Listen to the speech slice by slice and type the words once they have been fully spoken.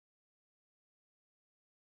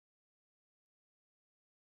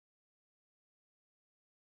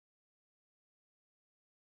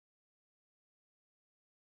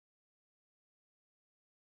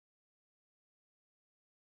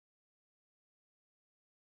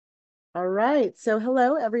All right. So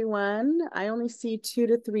hello, everyone. I only see 2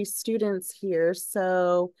 to 3 students here.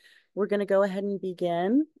 So we're going to go ahead and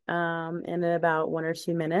begin in about 1 or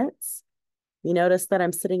 2 minutes. You notice that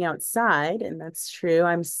I'm sitting outside, and that's true.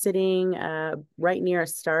 I'm sitting right near a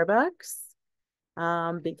Starbucks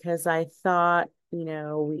because I thought,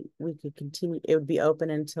 we could continue. It would be open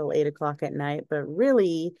until 8 o'clock at night, but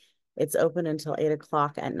really it's open until 8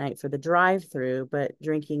 o'clock at night for the drive-through, but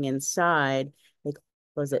drinking inside, they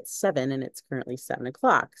close at 7 and it's currently 7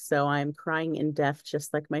 o'clock. So I'm crying in deaf,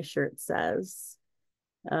 just like my shirt says.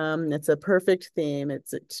 It's a perfect theme.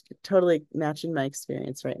 It's totally matching my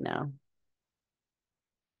experience right now.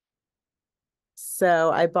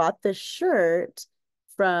 So I bought this shirt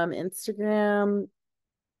from Instagram.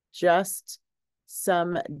 Just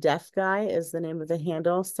Some Deaf Guy is the name of the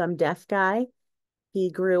handle. Some Deaf Guy.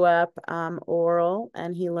 He grew up oral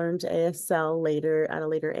and he learned ASL later at a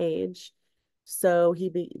later age. So he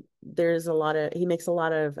makes a lot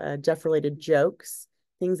of deaf related jokes,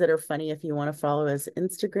 things that are funny. If you want to follow his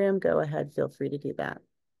Instagram, go ahead, feel free to do that.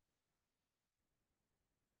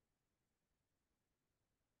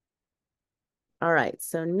 All right,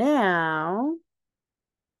 so now,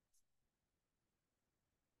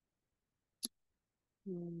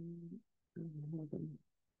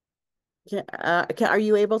 are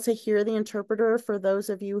you able to hear the interpreter for those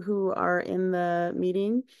of you who are in the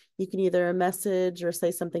meeting? You can either message or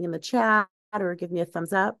say something in the chat or give me a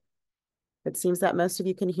thumbs up. It seems that most of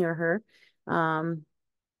you can hear her for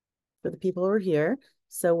the people who are here.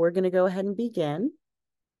 So we're going to go ahead and begin.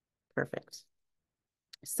 Perfect.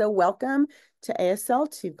 So welcome to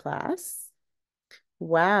ASL2 class.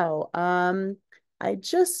 Wow. I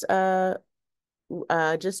just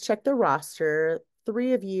checked the roster.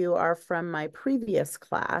 3 of you are from my previous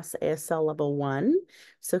class, ASL Level 1.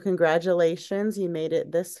 So congratulations, you made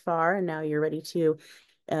it this far, and now you're ready to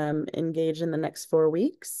engage in the next 4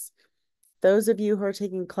 weeks. Those of you who are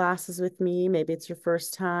taking classes with me, maybe it's your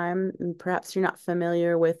first time, and perhaps you're not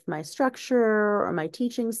familiar with my structure or my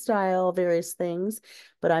teaching style, various things,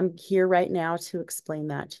 but I'm here right now to explain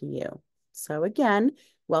that to you. So again,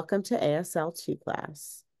 welcome to ASL2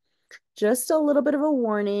 class. Just a little bit of a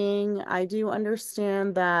warning. I do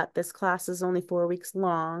understand that this class is only 4 weeks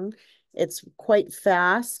long. It's quite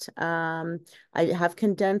fast. I have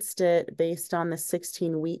condensed it based on the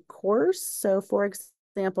 16-week course. So for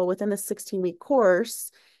example, within the 16-week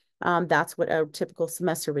course, that's what a typical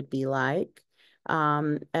semester would be like.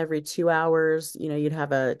 Every 2 hours, you'd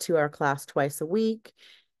have a 2-hour class twice a week.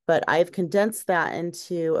 But I've condensed that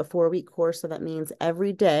into a 4-week course. So that means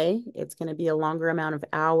every day it's going to be a longer amount of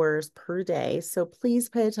hours per day. So please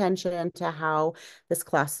pay attention to how this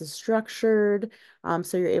class is structured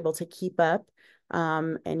so you're able to keep up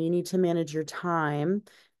and you need to manage your time.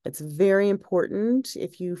 It's very important.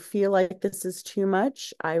 If you feel like this is too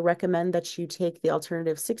much, I recommend that you take the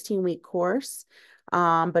alternative 16-week course.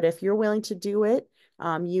 But if you're willing to do it,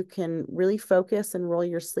 you can really focus and roll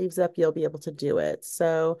your sleeves up. You'll be able to do it.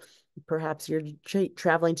 So perhaps you're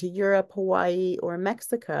traveling to Europe, Hawaii, or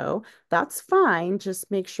Mexico. That's fine. Just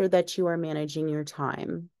make sure that you are managing your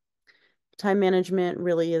time. Time management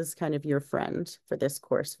really is kind of your friend for this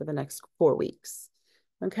course for the next 4 weeks.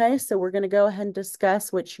 Okay, so we're going to go ahead and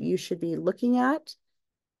discuss what you should be looking at.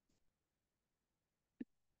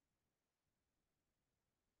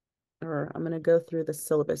 Or I'm going to go through the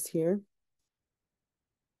syllabus here.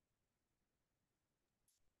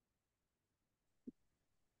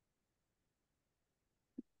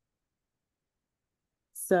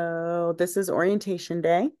 So this is orientation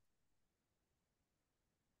day.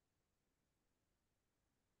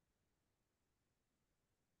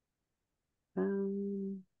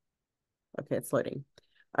 Okay, it's loading.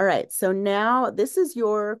 All right, so now this is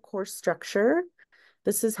your course structure.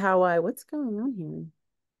 This is how what's going on here?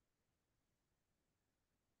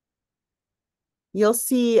 You'll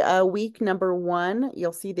see week number 1,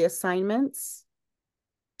 you'll see the assignments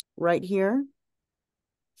right here.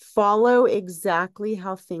 Follow exactly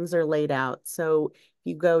how things are laid out. So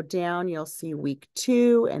you go down, you'll see week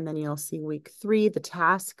 2, and then you'll see week 3, the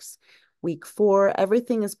tasks. Week 4,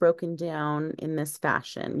 everything is broken down in this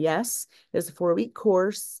fashion. Yes, it's a 4-week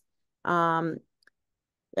course. And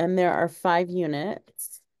there are 5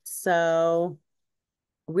 units. So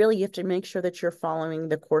really you have to make sure that you're following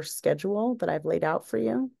the course schedule that I've laid out for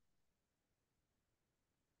you.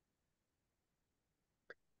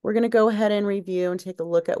 We're going to go ahead and review and take a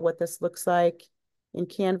look at what this looks like in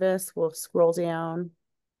Canvas. We'll scroll down.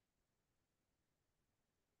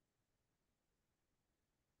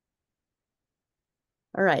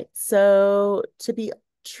 All right, so to be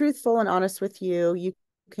truthful and honest with you, you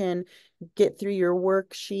can get through your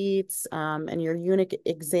worksheets and your unit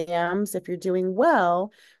exams, if you're doing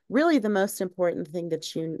well, really the most important thing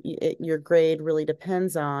that your grade really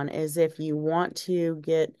depends on is if you want to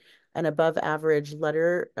get an above average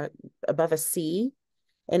letter, above a C.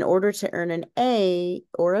 In order to earn an A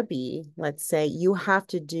or a B, let's say, you have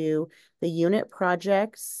to do the unit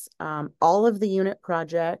projects, all of the unit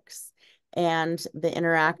projects, and the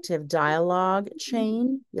interactive dialogue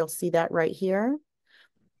chain. You'll see that right here.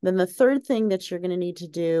 Then the third thing that you're going to need to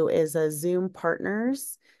do is a Zoom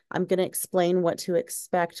partners. I'm going to explain what to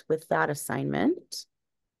expect with that assignment.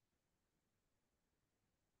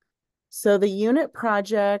 So the unit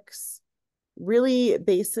projects, really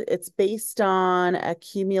it's based on a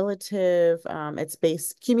cumulative,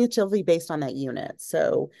 it's cumulatively based on that unit.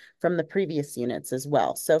 So from the previous units as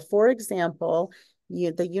well. So for example,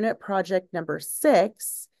 the unit project number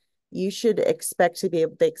 6, you should expect to be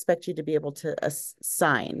able, they expect you to be able to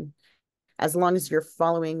assign as long as you're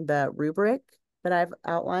following the rubric that I've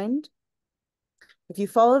outlined. If you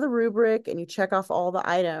follow the rubric and you check off all the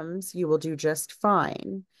items, you will do just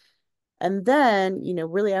fine. And then,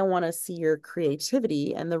 really, I want to see your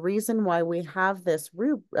creativity. And the reason why we have this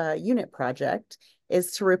unit project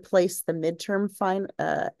is to replace the midterms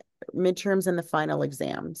and the final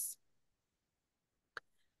exams.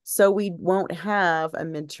 So we won't have a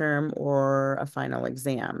midterm or a final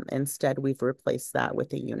exam. Instead, we've replaced that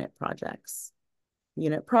with the unit projects.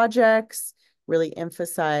 Unit projects really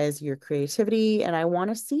emphasize your creativity, and I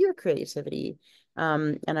want to see your creativity.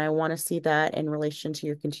 And I want to see that in relation to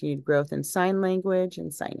your continued growth in sign language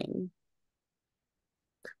and signing.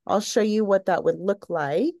 I'll show you what that would look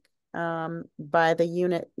like by the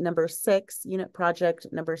unit project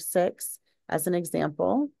number 6 as an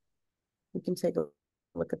example. We can take a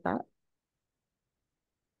look at that.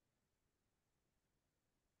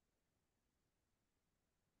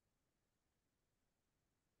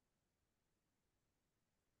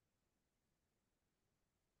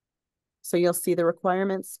 So you'll see the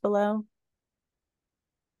requirements below,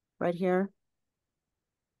 right here.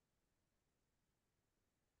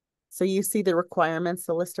 So you see the requirements,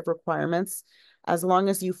 the list of requirements. As long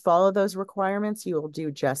as you follow those requirements, you will do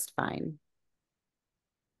just fine.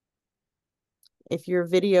 If your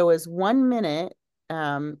video is 1 minute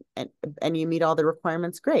and you meet all the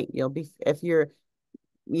requirements, great. You'll be, if your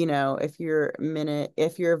video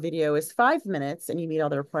is 5 minutes and you meet all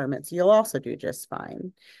the requirements, you'll also do just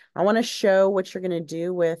fine. I want to show what you're going to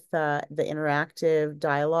do with the interactive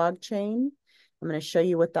dialogue chain. I'm going to show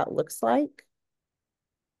you what that looks like.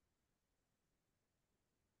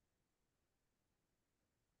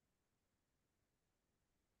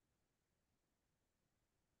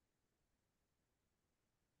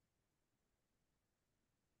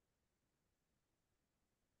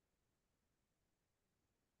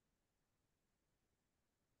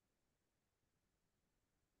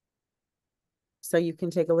 So you can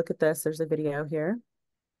take a look at this. There's a video here.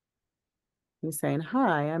 He's saying,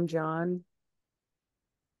 "Hi, I'm John."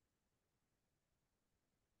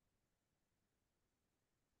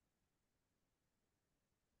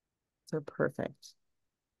 So perfect.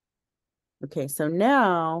 Okay, so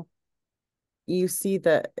now you see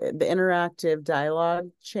the interactive dialogue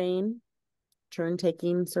chain,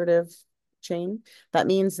 turn-taking sort of chain. That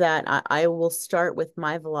means that I will start with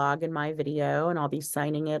my vlog and my video, and I'll be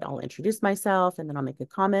signing it. I'll introduce myself, and then I'll make a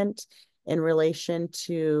comment in relation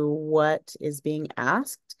to what is being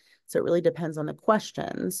asked. So it really depends on the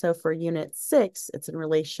question. So for unit 6, it's in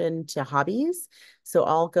relation to hobbies. So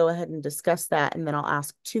I'll go ahead and discuss that, and then I'll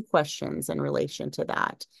ask 2 questions in relation to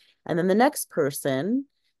that. And then the next person,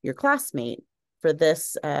 your classmate, for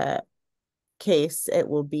this case, it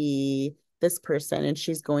will be this person, and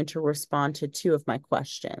she's going to respond to 2 of my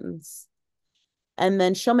questions. And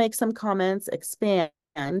then she'll make some comments, expand,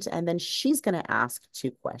 and then she's going to ask 2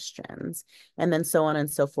 questions, and then so on and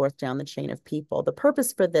so forth down the chain of people. The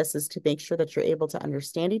purpose for this is to make sure that you're able to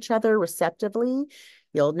understand each other receptively.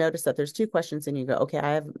 You'll notice that there's 2 questions and you go,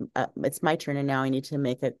 okay, it's my turn and now I need to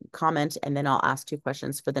make a comment, and then I'll ask 2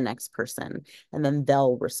 questions for the next person, and then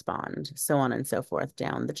they'll respond, so on and so forth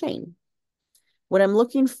down the chain. What I'm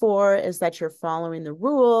looking for is that you're following the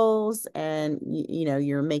rules and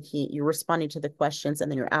you're responding to the questions,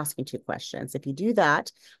 and then you're asking 2 questions. If you do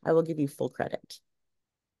that, I will give you full credit.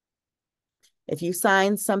 If you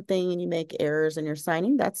sign something and you make errors in your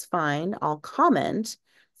signing, that's fine. I'll comment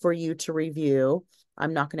for you to review.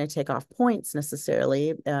 I'm not going to take off points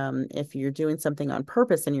necessarily. If you're doing something on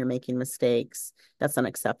purpose and you're making mistakes, that's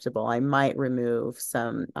unacceptable. I might remove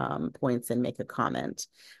some points and make a comment.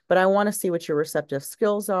 But I want to see what your receptive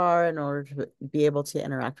skills are in order to be able to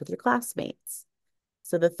interact with your classmates.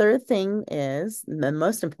 So the third thing is the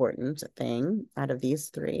most important thing out of these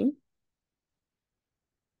three.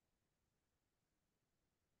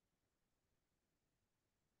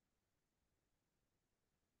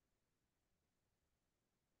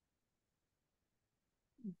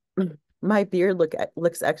 My beard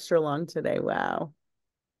looks extra long today. Wow.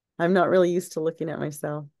 I'm not really used to looking at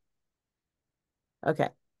myself. Okay.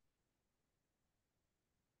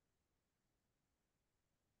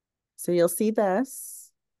 So you'll see this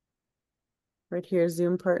right here,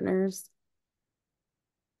 Zoom partners.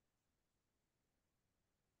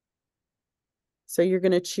 So you're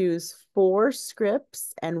going to choose 4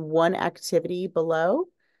 scripts and 1 activity below.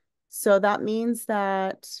 So that means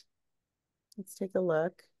that, let's take a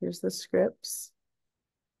look. Here's the scripts.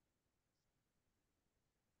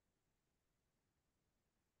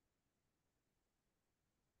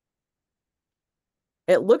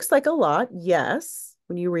 It looks like a lot, yes,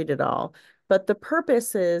 when you read it all. But the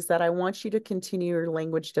purpose is that I want you to continue your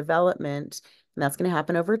language development, and that's going to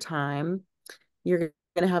happen over time. You're going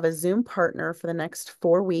to have a Zoom partner for the next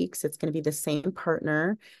 4 weeks. It's going to be the same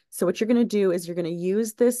partner. So what you're going to do is you're going to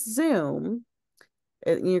use this Zoom.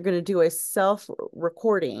 You're going to do a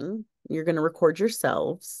self-recording. You're going to record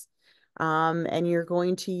yourselves. And you're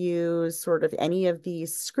going to use sort of any of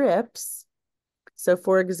these scripts. So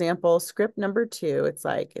for example, script number 2, it's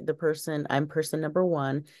like I'm person number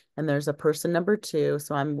 1, and there's a person number 2.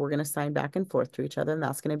 So we're going to sign back and forth to each other, and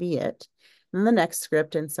that's going to be it. And the next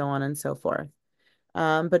script, and so on and so forth.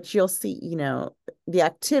 But you'll see, the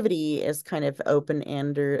activity is kind of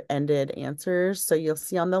open-ended answers. So you'll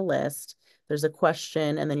see on the list, there's a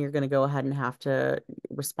question, and then you're going to go ahead and have to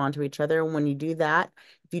respond to each other. And when you do that,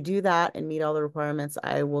 if you do that and meet all the requirements,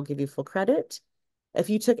 I will give you full credit. If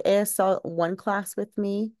you took ASL 1 class with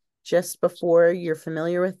me just before, you're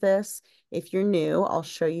familiar with this. If you're new, I'll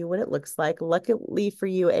show you what it looks like. Luckily for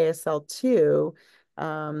you, ASL 2,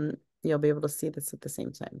 you'll be able to see this at the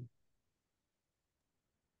same time.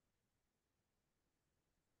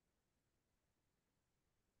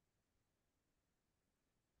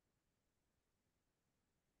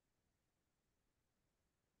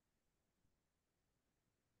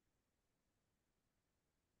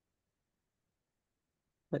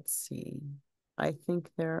 Let's see. I think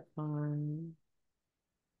there are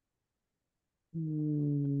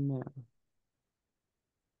no.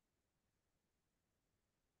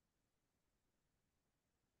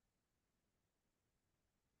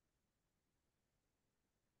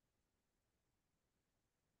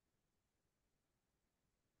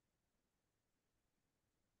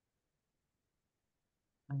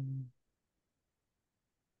 Um,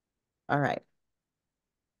 all right.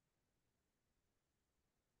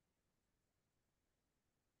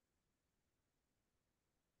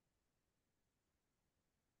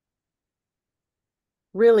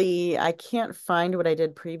 Really, I can't find what I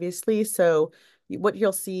did previously. So what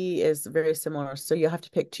you'll see is very similar. So you'll have to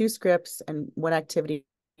pick 2 scripts and 1 activity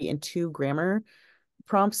and 2 grammar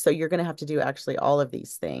prompts. So you're going to have to do actually all of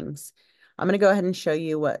these things. I'm going to go ahead and show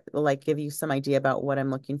you give you some idea about what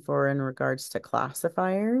I'm looking for in regards to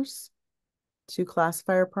classifiers. 2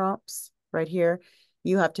 classifier prompts right here.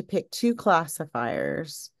 You have to pick 2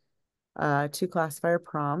 classifiers, 2 classifier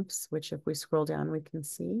prompts, which if we scroll down, we can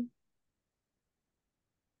see.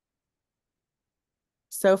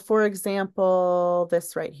 So for example,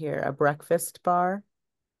 this right here, a breakfast bar,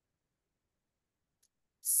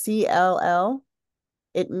 CLL,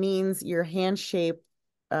 it means your hand shape.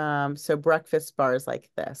 So breakfast bar is like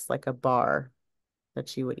this, like a bar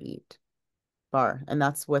that you would eat, bar. And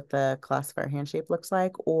that's what the classifier hand shape looks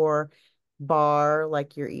like. Or bar,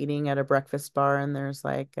 like you're eating at a breakfast bar and there's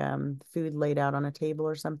like food laid out on a table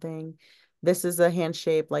or something. This is a hand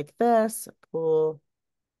shape like this,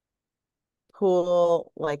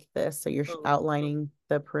 pool like this. So you're outlining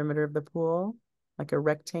the perimeter of the pool, like a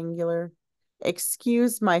rectangular.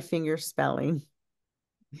 Excuse my finger spelling.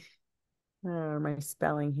 My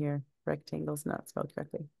spelling here. Rectangle's not spelled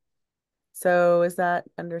correctly. So is that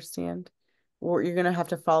understand? Or you're going to have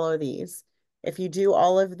to follow these. If you do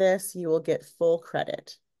all of this, you will get full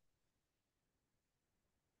credit.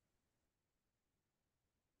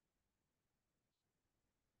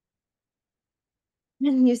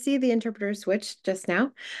 And you see the interpreter switched just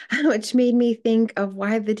now, which made me think of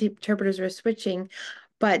why the interpreters were switching.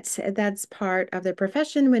 But that's part of the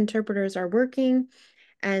profession when interpreters are working,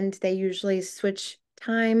 and they usually switch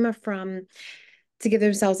time from to give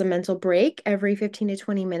themselves a mental break every 15 to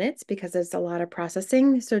 20 minutes because there's a lot of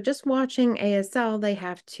processing. So just watching ASL, they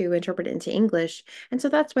have to interpret it into English. And so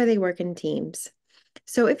that's why they work in teams.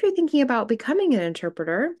 So if you're thinking about becoming an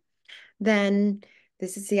interpreter, then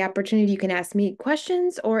This is the opportunity you can ask me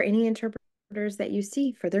questions or any interpreters that you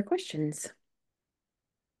see for their questions.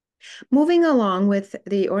 Moving along with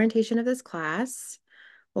the orientation of this class,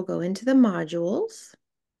 we'll go into the modules.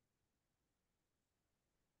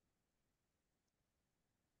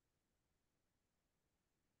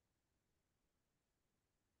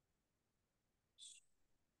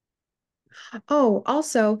 Oh,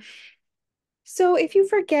 also, so if you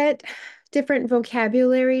forget different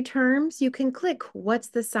vocabulary terms, you can click "What's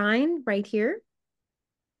the sign?" right here.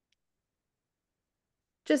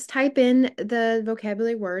 Just type in the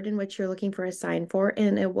vocabulary word in which you're looking for a sign for,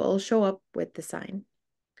 and it will show up with the sign.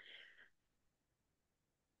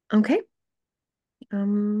 Okay.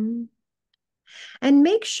 And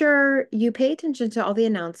make sure you pay attention to all the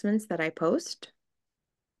announcements that I post.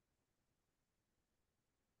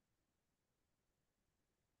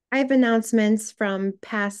 I have announcements from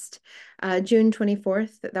past June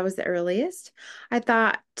 24th. That was the earliest. I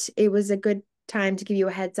thought it was a good time to give you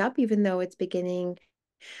a heads up, even though it's beginning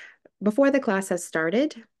before the class has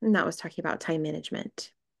started. And that was talking about time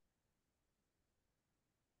management.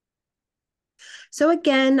 So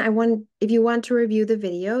again, if you want to review the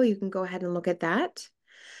video, you can go ahead and look at that.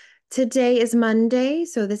 Today is Monday,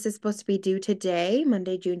 so this is supposed to be due today,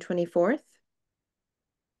 Monday, June 24th.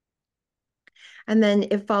 And then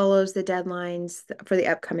it follows the deadlines for the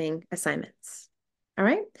upcoming assignments. All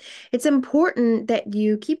right. It's important that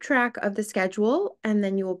you keep track of the schedule, and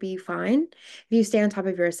then you will be fine if you stay on top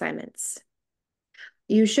of your assignments.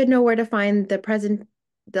 You should know where to find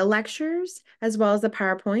the lectures as well as the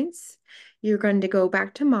PowerPoints. You're going to go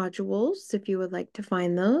back to modules if you would like to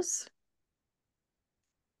find those.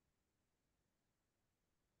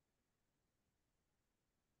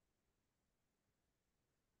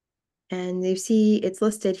 And you see it's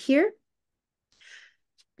listed here.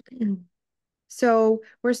 So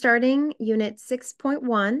we're starting unit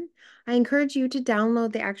 6.1. I encourage you to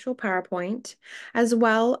download the actual PowerPoint as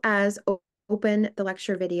well as open the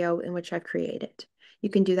lecture video in which I've created. You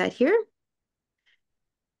can do that here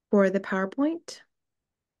for the PowerPoint.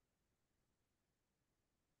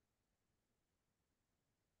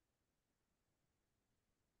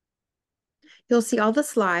 You'll see all the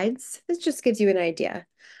slides. This just gives you an idea.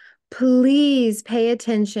 Please pay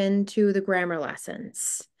attention to the grammar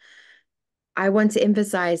lessons. I want to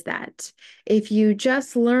emphasize that. If you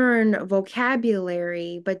just learn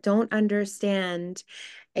vocabulary but don't understand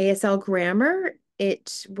ASL grammar,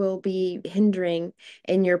 it will be hindering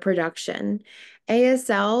in your production.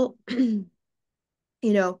 ASL,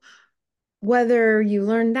 whether you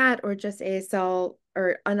learn that or just ASL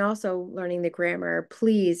and also learning the grammar,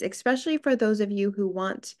 please, especially for those of you who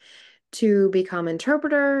want to become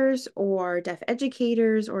interpreters or deaf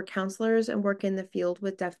educators or counselors and work in the field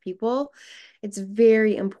with deaf people, it's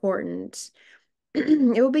very important.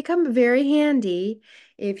 It will become very handy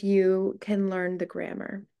if you can learn the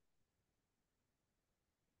grammar.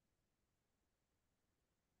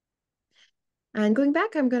 And going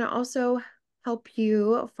back, I'm going to also help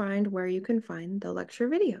you find where you can find the lecture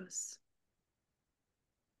videos.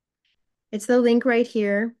 It's the link right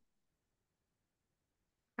here.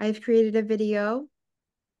 I've created a video.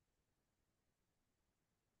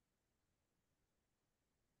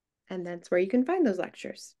 And that's where you can find those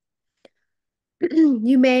lectures.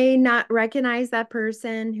 You may not recognize that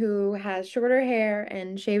person who has shorter hair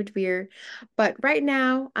and shaved beard, but right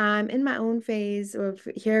now I'm in my own phase of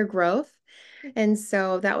hair growth. And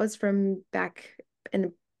so that was from back in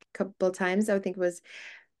a couple of times. I think it was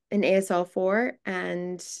in ASL 4,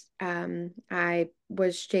 and I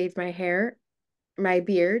was shaved my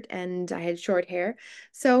beard, and I had short hair.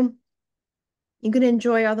 So you can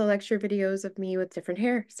enjoy all the lecture videos of me with different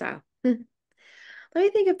hairstyle. Let me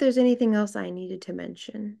think if there's anything else I needed to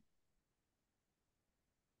mention.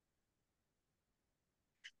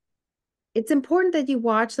 It's important that you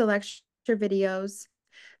watch the lecture videos.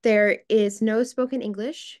 There is no spoken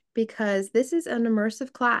English because this is an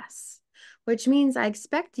immersive class, which means I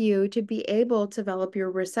expect you to be able to develop your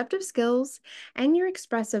receptive skills and your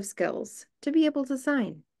expressive skills to be able to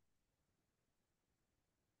sign.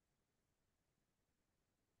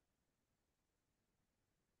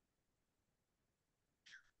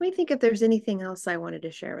 Let me think if there's anything else I wanted to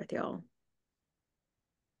share with y'all.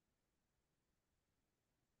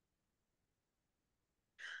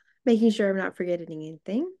 Making sure I'm not forgetting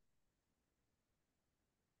anything.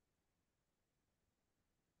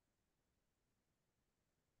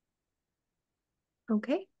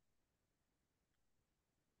 Okay.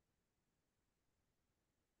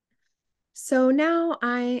 So now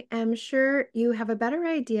I am sure you have a better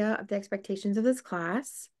idea of the expectations of this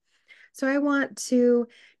class. So I want to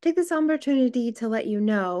take this opportunity to let you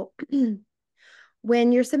know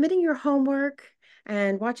when you're submitting your homework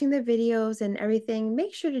and watching the videos and everything,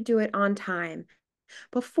 make sure to do it on time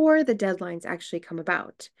before the deadlines actually come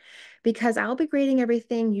about. Because I'll be grading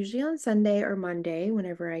everything usually on Sunday or Monday,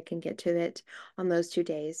 whenever I can get to it on those 2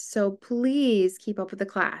 days. So please keep up with the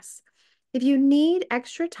class. If you need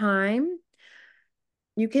extra time,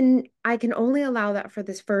 I can only allow that for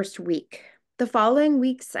this first week. The following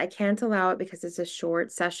weeks, I can't allow it because it's a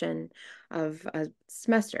short session of a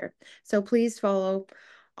semester. So please follow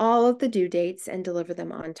all of the due dates and deliver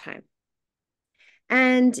them on time.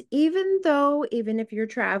 And even if you're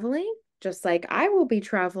traveling, just like I will be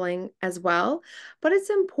traveling as well, but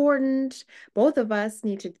it's important, both of us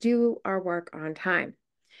need to do our work on time.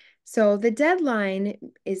 So the deadline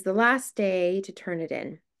is the last day to turn it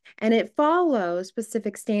in, and it follows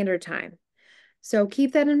Pacific Standard Time. So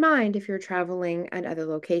keep that in mind if you're traveling at other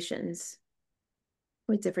locations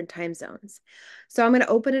with different time zones. So I'm going to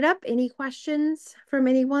open it up. Any questions from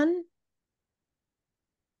anyone?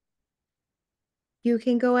 You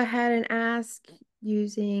can go ahead and ask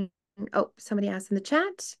using, oh, somebody asked in the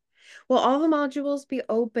chat. Will all the modules be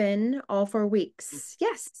open all 4 weeks?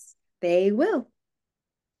 Yes, they will.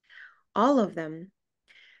 All of them.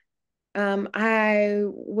 I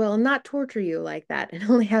will not torture you like that and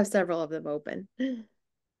only have several of them open.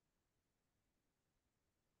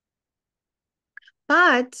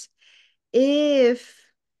 But if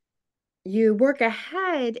you work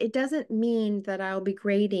ahead, it doesn't mean that I'll be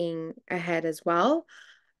grading ahead as well.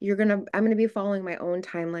 I'm gonna be following my own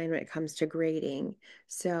timeline when it comes to grading.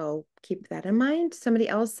 So keep that in mind. Somebody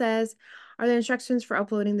else says, are there instructions for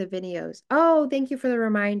uploading the videos? Oh, thank you for the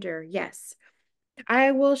reminder. Yes,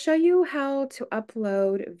 I will show you how to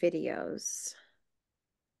upload videos.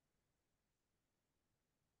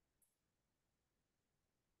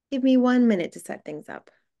 Give me 1 minute to set things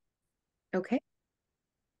up. Okay.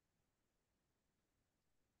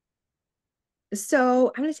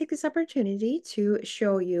 So I'm going to take this opportunity to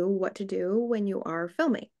show you what to do when you are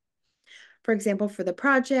filming. For example, for the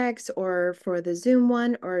projects or for the Zoom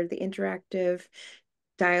one or the interactive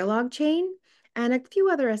dialogue chain and a few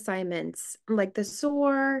other assignments like the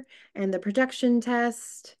SOAR and the production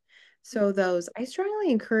test. So those, I strongly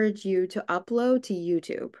encourage you to upload to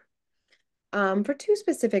YouTube for two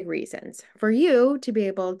specific reasons. For you to be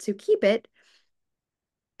able to keep it,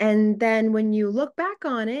 and then when you look back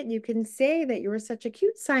on it, you can say that you were such a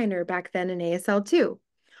cute signer back then in ASL 2.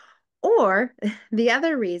 Or the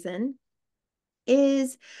other reason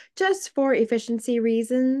is just for efficiency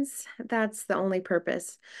reasons. That's the only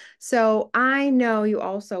purpose. So I know you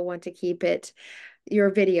also want to keep your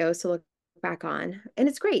videos to look back on. And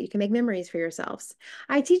it's great. You can make memories for yourselves.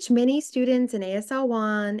 I teach many students in ASL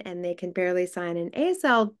 1 and they can barely sign. In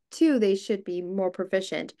ASL 2, they should be more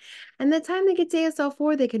proficient. And the time they get to ASL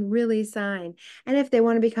 4, they can really sign. And if they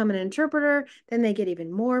want to become an interpreter, then they get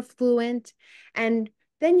even more fluent. And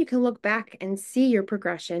then you can look back and see your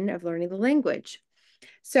progression of learning the language.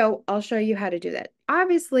 So I'll show you how to do that.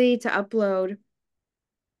 Obviously, to upload,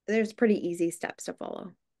 there's pretty easy steps to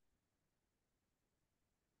follow.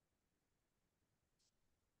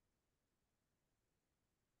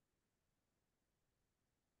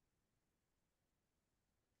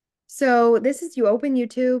 So this is, you open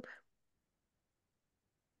YouTube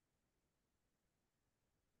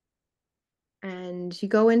and you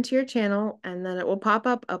go into your channel and then it will pop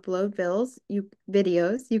up upload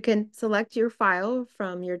videos. You can select your file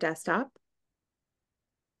from your desktop.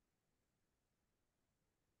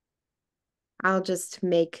 I'll just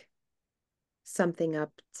make something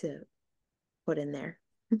up to put in there.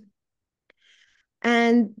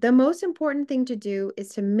 And the most important thing to do is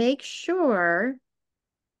to make sure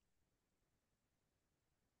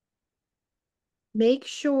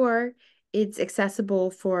it's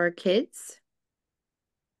accessible for kids.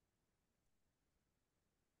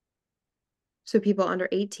 So people under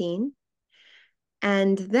 18.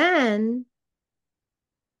 And then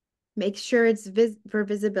make sure it's for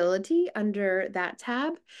visibility under that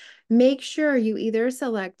tab. Make sure you either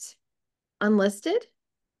select unlisted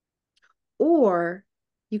or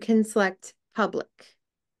you can select public.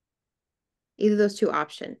 Either of those two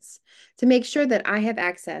options to make sure that I have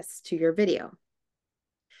access to your video.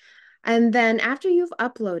 And then after you've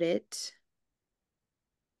uploaded,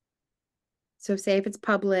 so say if it's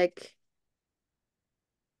public,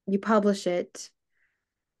 you publish it,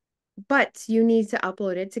 but you need to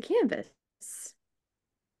upload it to Canvas.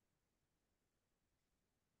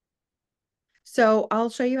 So I'll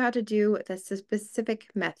show you how to do the specific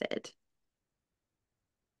method.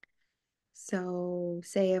 So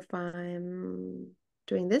say if I'm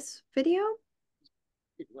doing this video?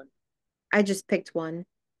 I just picked one.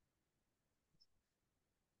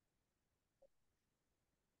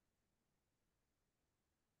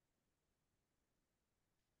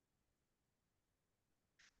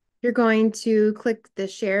 You're going to click the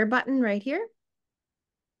share button right here.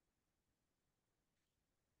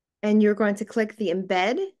 And you're going to click the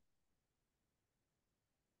embed,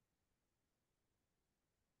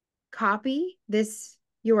 copy this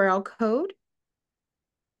URL code.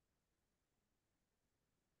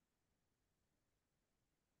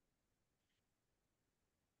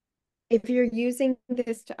 If you're using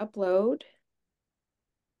this to upload,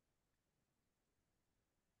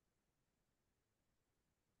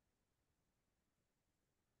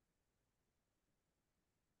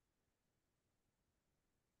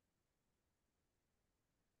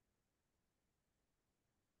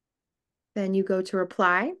 then you go to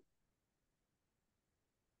reply.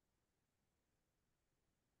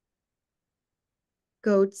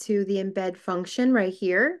 Go to the embed function right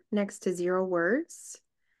here next to 0 words.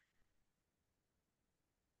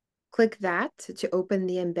 Click that to open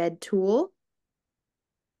the embed tool.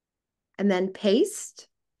 And then paste.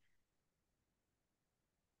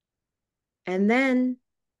 And then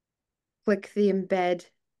click the embed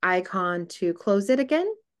icon to close it again.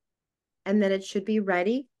 And then it should be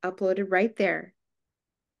ready, uploaded right there.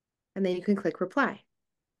 And then you can click reply.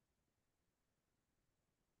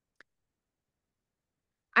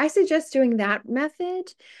 I suggest doing that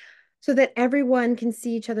method so that everyone can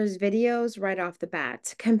see each other's videos right off the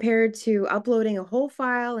bat. Compared to uploading a whole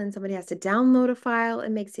file and somebody has to download a file, it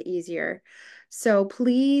makes it easier. So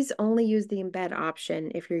please only use the embed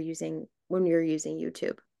option if when you're using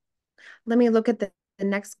YouTube. Let me look at the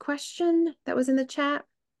next question that was in the chat.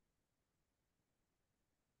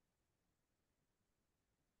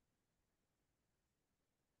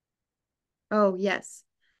 Oh, yes.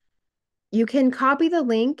 You can copy the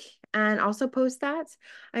link and also post that.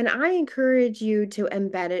 And I encourage you to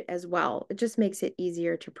embed it as well. It just makes it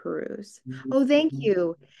easier to peruse. Oh, thank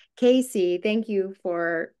you, Casey. Thank you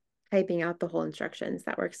for typing out the whole instructions.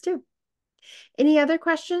 That works too. Any other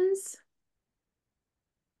questions?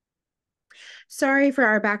 Sorry for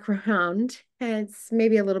our background. It's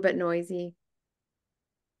maybe a little bit noisy.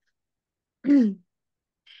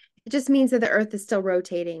 It just means that the earth is still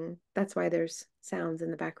rotating. That's why there's sounds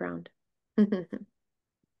in the background.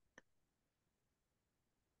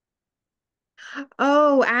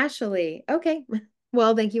 Oh, Ashley. Okay.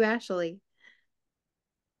 Well, thank you, Ashley.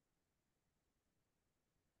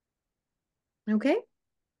 Okay.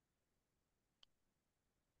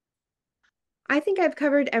 I think I've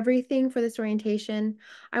covered everything for this orientation.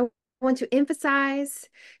 I want to emphasize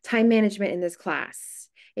time management in this class.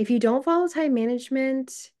 If you don't follow time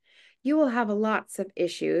management, you will have lots of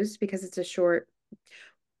issues because it's a short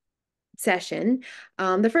session.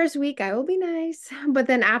 The first week I will be nice, but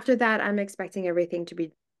then after that, I'm expecting everything to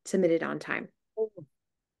be submitted on time.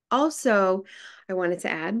 Also, I wanted to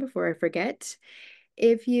add before I forget,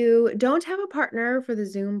 if you don't have a partner for the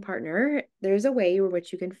Zoom partner, there's a way in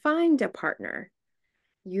which you can find a partner.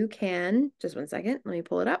 You can, just one second, let me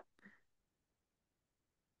pull it up.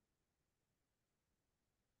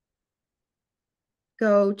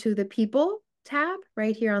 Go to the People tab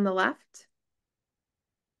right here on the left.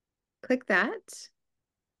 Click that.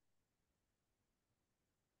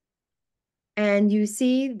 And you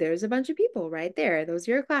see there's a bunch of people right there. Those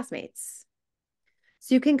are your classmates.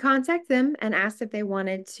 So you can contact them and ask if they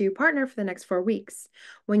wanted to partner for the next 4 weeks.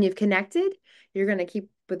 When you've connected, you're going to keep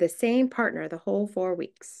with the same partner the whole 4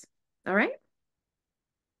 weeks. All right?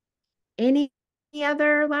 Any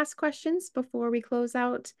other last questions before we close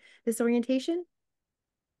out this orientation?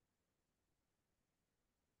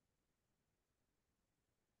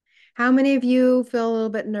 How many of you feel a little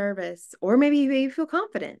bit nervous, or maybe you feel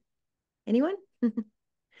confident? Anyone?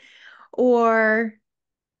 Or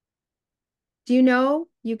do you know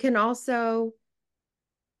you can also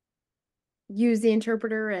use the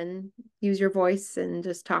interpreter and use your voice and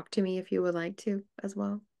just talk to me if you would like to as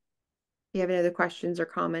well? If you have any other questions or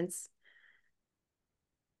comments?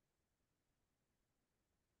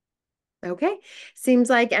 Okay, seems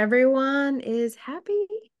like everyone is happy.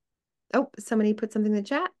 Oh, somebody put something in the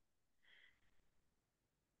chat.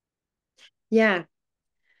 Yeah,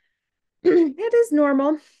 it is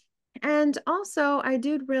normal. And also, I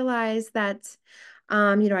did realize that,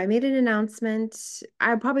 I made an announcement.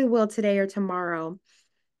 I probably will today or tomorrow,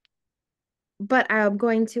 but I'm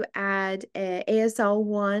going to add a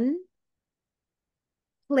ASL1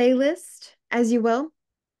 playlist, as you will,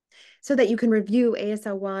 so that you can review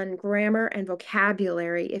ASL1 grammar and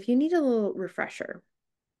vocabulary if you need a little refresher.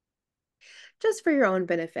 just for your own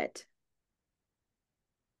benefit.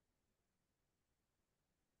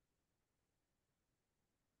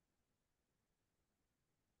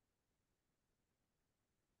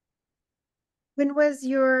 When was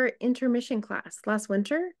your intermission class? Last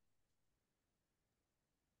winter?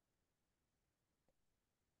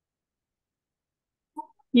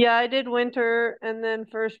 Yeah, I did winter, and then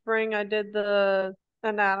for spring I did the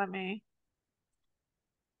anatomy.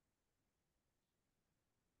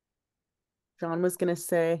 John was going to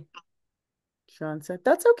say, John said,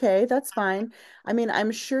 that's okay. That's fine. I mean,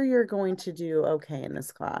 I'm sure you're going to do okay in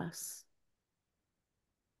this class.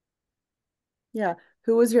 Yeah.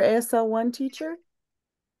 Who was your ASL 1 teacher?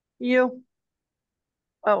 You.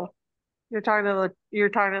 Oh, you're talking to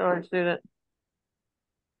the other student.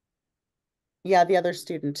 Yeah, the other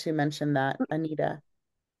student who mentioned that, Anita.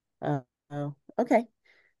 Oh, okay.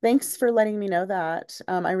 Thanks for letting me know that.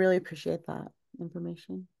 I really appreciate that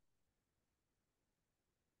information.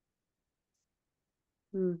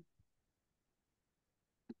 Hmm.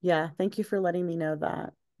 Yeah, thank you for letting me know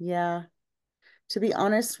that. Yeah. To be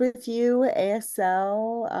honest with you,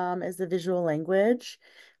 ASL is a visual language.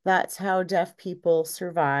 That's how deaf people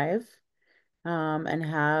survive and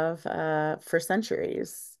have for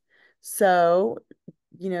centuries. So,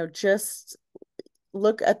 just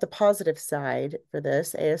look at the positive side for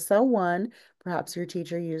this. ASL 1, perhaps your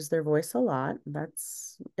teacher used their voice a lot.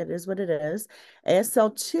 It is what it is.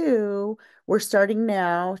 ASL 2, we're starting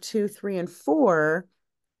now, 2, 3, and 4.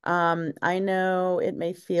 I know it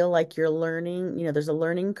may feel like you're learning, there's a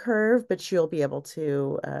learning curve, but you'll be able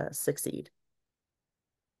to succeed.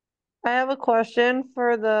 I have a question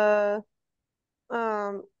for the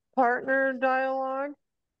partner dialogue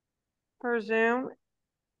for Zoom.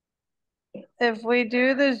 If we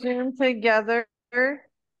do the Zoom together,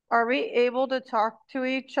 are we able to talk to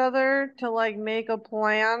each other to like make a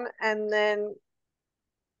plan and then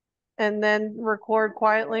record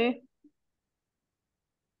quietly?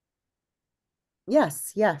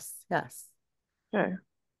 Yes, yes, yes. Okay.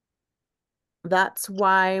 That's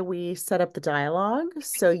why we set up the dialogue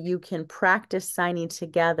so you can practice signing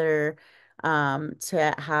together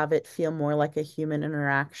to have it feel more like a human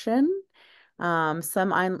interaction.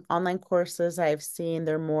 Some online courses I've seen,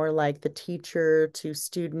 they're more like the teacher to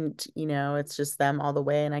student, it's just them all the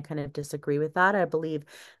way. And I kind of disagree with that. I believe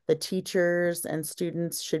the teachers and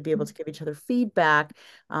students should be able to give each other feedback,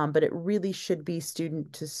 but it really should be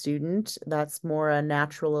student to student. That's more a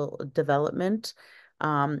natural development.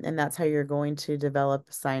 And that's how you're going to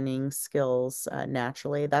develop signing skills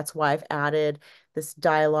naturally. That's why I've added this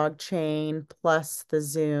dialogue chain plus the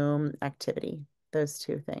Zoom activity, those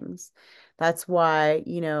two things. That's why,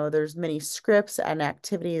 there's many scripts and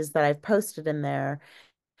activities that I've posted in there.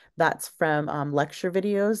 That's from lecture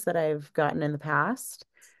videos that I've gotten in the past.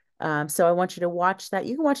 So I want you to watch that.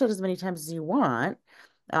 You can watch it as many times as you want.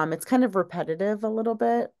 It's kind of repetitive a little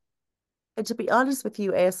bit. And to be honest with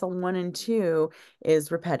you, ASL 1 and 2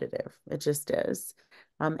 is repetitive. It just is.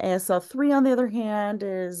 ASL 3, on the other hand,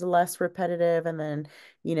 is less repetitive. And then,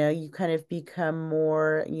 you kind of become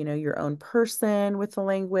more, your own person with the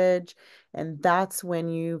language. And that's when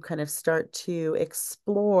you kind of start to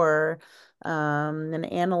explore and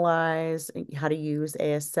analyze how to use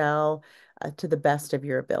ASL to the best of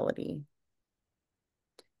your ability.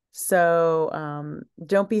 So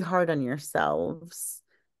don't be hard on yourselves.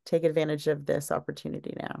 Take advantage of this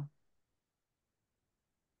opportunity now.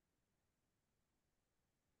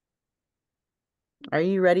 Are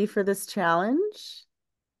you ready for this challenge?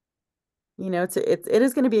 It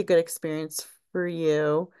is going to be a good experience for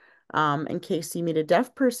you. In case you meet a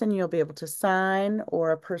deaf person, you'll be able to sign, or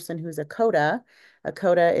a person who's a coda. A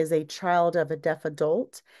coda is a child of a deaf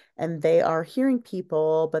adult, and they are hearing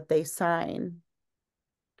people, but they sign.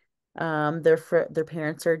 Their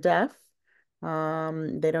parents are deaf.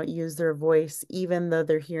 They don't use their voice even though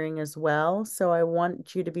they're hearing as well. So I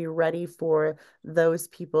want you to be ready for those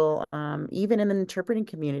people, even in the interpreting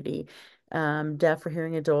community, deaf or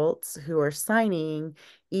hearing adults who are signing,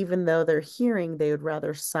 even though they're hearing, they would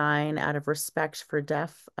rather sign out of respect for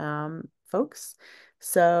deaf folks.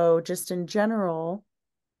 So just in general,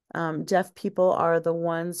 deaf people are the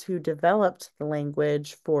ones who developed the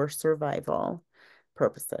language for survival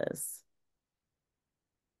purposes.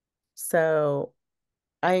 So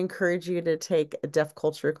I encourage you to take a deaf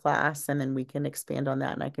culture class, and then we can expand on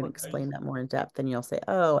that and I can explain that more in depth. And you'll say,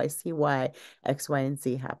 oh, I see why X, Y, and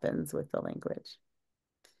Z happens with the language.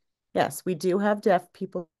 Yes, we do have deaf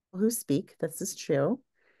people who speak. This is true.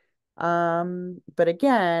 But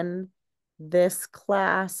again, this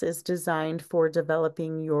class is designed for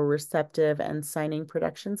developing your receptive and signing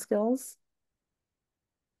production skills.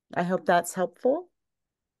 I hope that's helpful.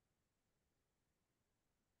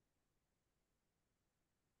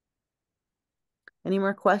 Any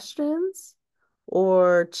more questions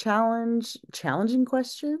or challenging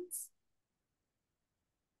questions?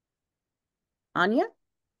 Anya?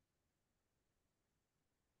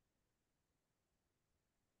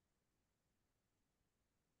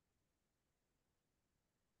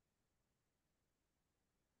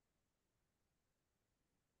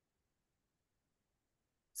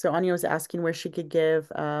 So Anya was asking where she could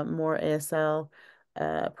give more ASL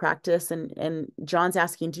practice. And John's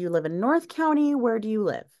asking, do you live in North County? Where do you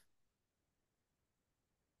live?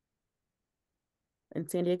 In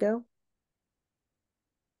San Diego?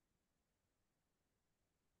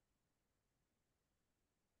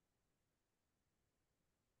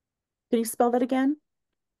 Can you spell that again?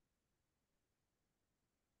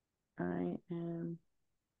 IMP.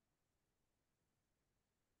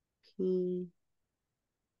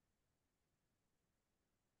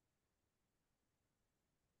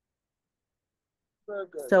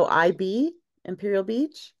 So IB, Imperial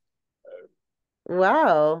Beach?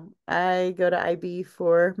 Wow. I go to IB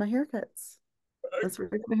for my haircuts. That's where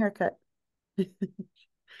I get my haircut.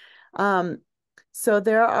 Um, so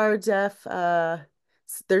there's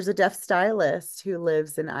a deaf stylist who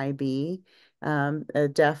lives in IB, a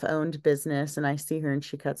deaf owned business, and I see her and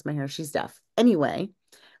she cuts my hair. She's deaf. Anyway,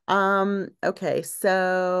 okay,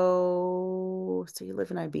 so you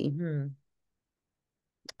live in IB.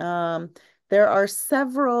 Um, there are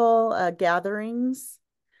several gatherings,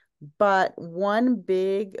 but one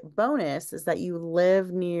big bonus is that you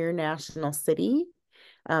live near National City.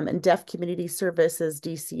 And Deaf Community Services,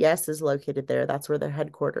 DCS, is located there. That's where their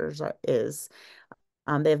headquarters is.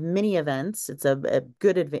 They have many events. It's a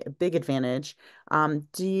big advantage.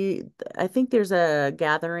 I think there's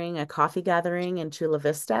a coffee gathering in Chula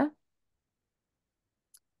Vista.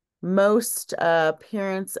 Most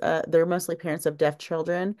parents, they're mostly parents of deaf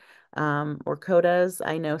children, or CODAs.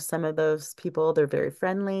 I know some of those people, they're very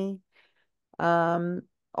friendly. Um,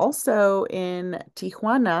 Also in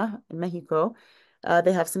Tijuana, in Mexico,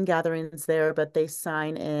 they have some gatherings there, but they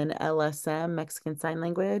sign in LSM, Mexican Sign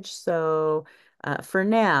Language. So for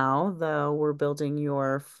now, though, we're building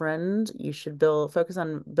your friend. You should focus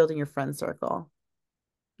on building your friend circle.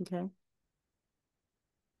 Okay.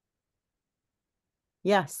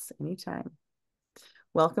 Yes, anytime.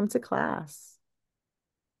 Welcome to class.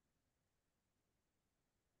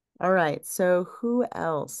 All right. So who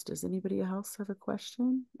else? Does anybody else have a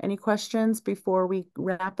question? Any questions before we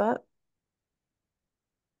wrap up?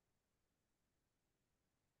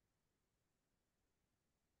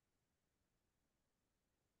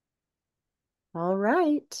 All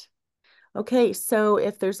right. Okay, so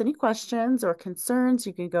if there's any questions or concerns,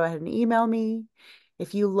 you can go ahead and email me.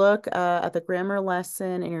 If you look at the grammar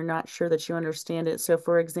lesson and you're not sure that you understand it, so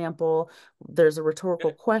for example, there's a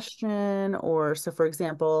rhetorical question, or so for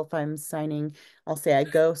example, if I'm signing, I'll say I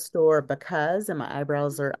go store because, and my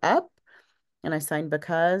eyebrows are up, and I sign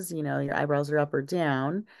because, your eyebrows are up or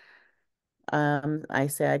down. I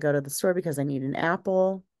say I go to the store because I need an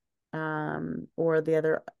apple. Or the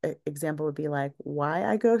other example would be like, why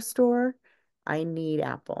I go store? I need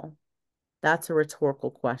apple. That's a rhetorical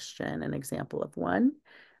question, an example of one.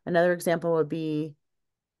 Another example would be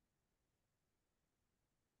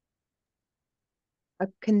A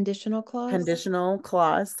conditional clause? conditional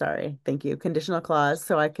clause. Sorry, thank you. Conditional clause.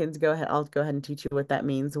 So I'll go ahead and teach you what that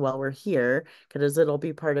means while we're here, because it'll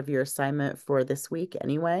be part of your assignment for this week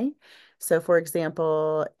anyway. So for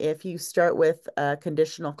example, if you start with a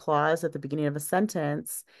conditional clause at the beginning of a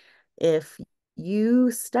sentence, if you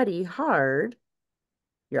study hard,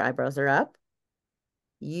 your eyebrows are up,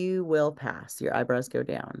 you will pass. Your eyebrows go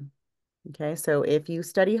down. Okay, so if you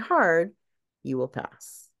study hard, you will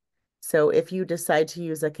pass. So if you decide to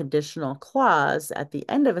use a conditional clause at the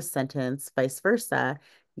end of a sentence, vice versa,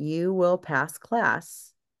 you will pass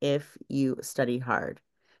class if you study hard.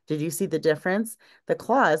 Did you see the difference? The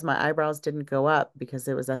clause, my eyebrows didn't go up because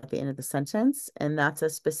it was at the end of the sentence, and that's a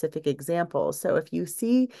specific example. So if you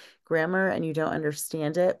see grammar and you don't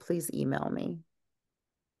understand it, please email me.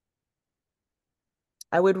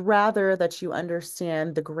 I would rather that you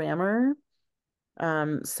understand the grammar,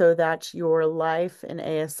 so that your life in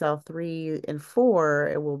ASL 3 and 4,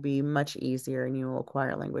 it will be much easier and you will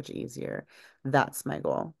acquire language easier. That's my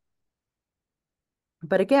goal.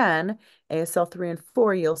 But again, ASL 3 and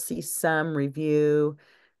 4, you'll see some review,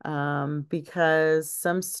 because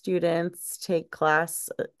some students take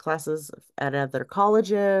classes at other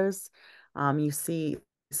colleges. You see,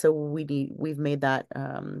 so we've made that,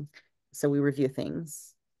 so we review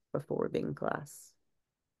things before we're being in class.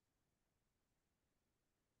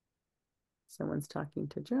 Someone's talking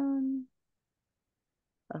to John.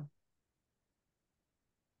 Oh.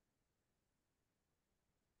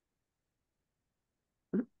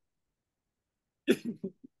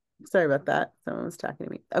 Sorry about that. Someone was talking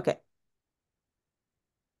to me. Okay.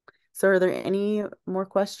 So are there any more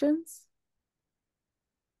questions?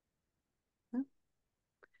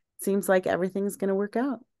 Seems like everything's going to work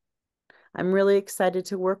out. I'm really excited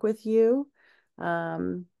to work with you.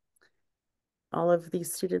 All of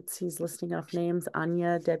these students, he's listing off names: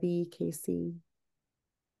 Anya, Debbie, Casey.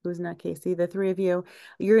 Who's not Casey? The three of you.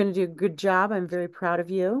 You're going to do a good job. I'm very proud of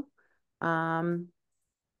you.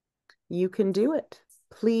 You can do it.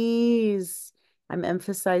 Please, I'm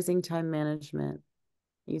emphasizing time management.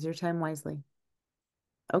 Use your time wisely.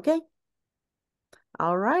 Okay.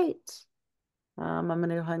 All right. I'm going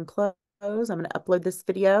to go ahead and close. I'm going to upload this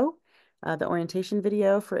video, the orientation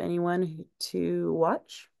video, for anyone to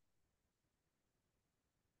watch.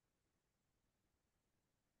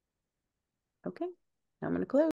 Okay. I'm going to close.